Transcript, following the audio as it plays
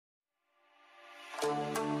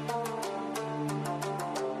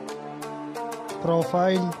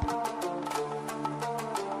Profile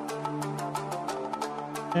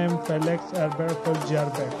name Felix Arvid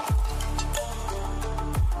Kjellberg.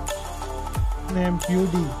 Name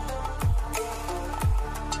Pudi.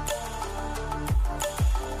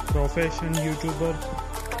 Profession YouTuber.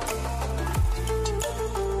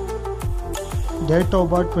 Date of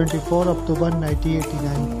birth 24 October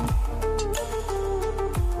 1989.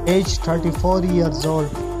 Age 34 years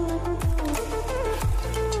old.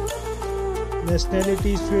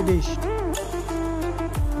 Nationality Swedish.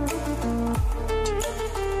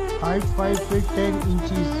 Height 5 feet 10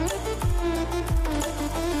 inches.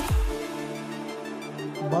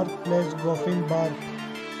 Birthplace Gothenburg.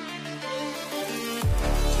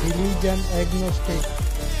 Religion agnostic.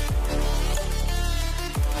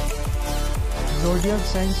 Zodiac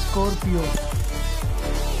sign Scorpio.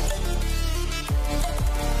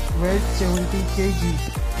 Weight 70 kg.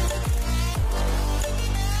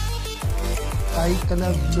 Eye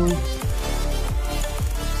color blue.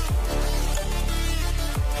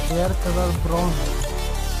 Hair color brown.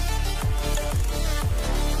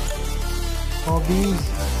 Hobbies: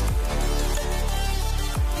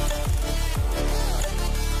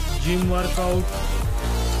 gym workout,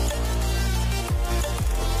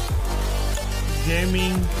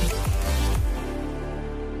 gaming.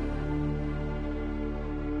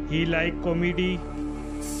 He like comedy.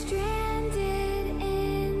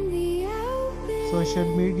 Social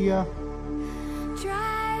media.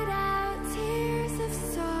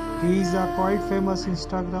 He is a quite famous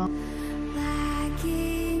Instagram.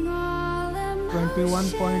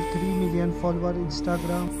 21.3 million follower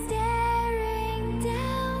Instagram.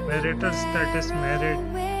 Marital status married.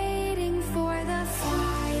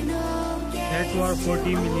 Net worth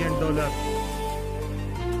 $40 million.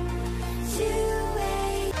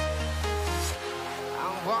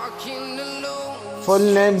 Full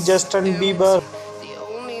name Justin Bieber.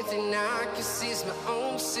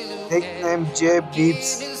 Nickname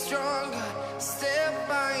Bieber.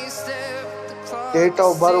 Date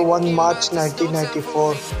of birth 1 March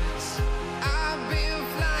 1994.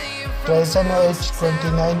 Present age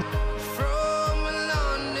 29.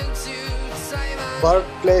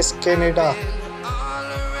 Birthplace Canada.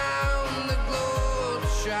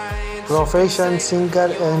 Profession singer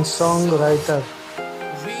and songwriter.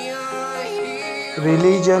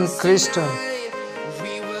 Religion Christian.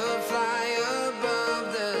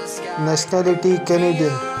 Nationality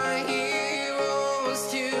Canadian.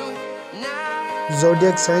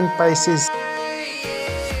 Zodiac sign Pisces.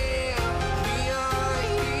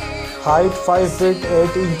 Height 5 feet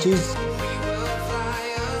 8 inches.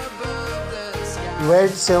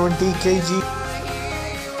 Weight 70 kg.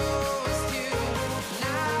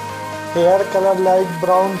 Hair color light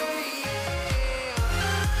brown.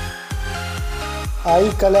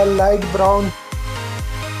 Eye color light brown.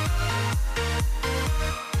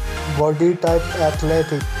 Body type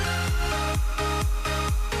athletic.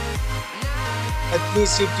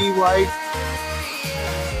 Ethnicity white.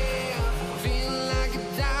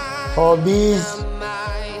 Hobbies: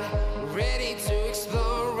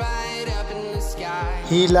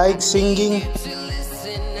 he likes singing,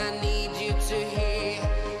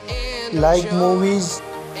 like movies,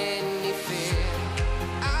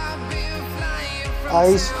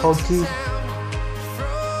 ice hockey,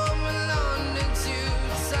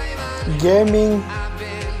 gaming,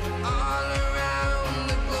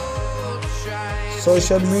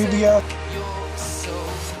 social media.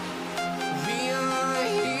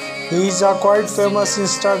 He is a quite famous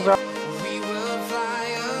Instagram.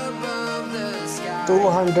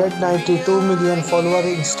 292 million follower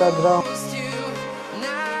Instagram.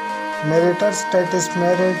 Marital status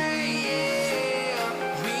married.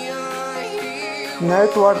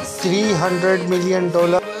 Net worth $300 million.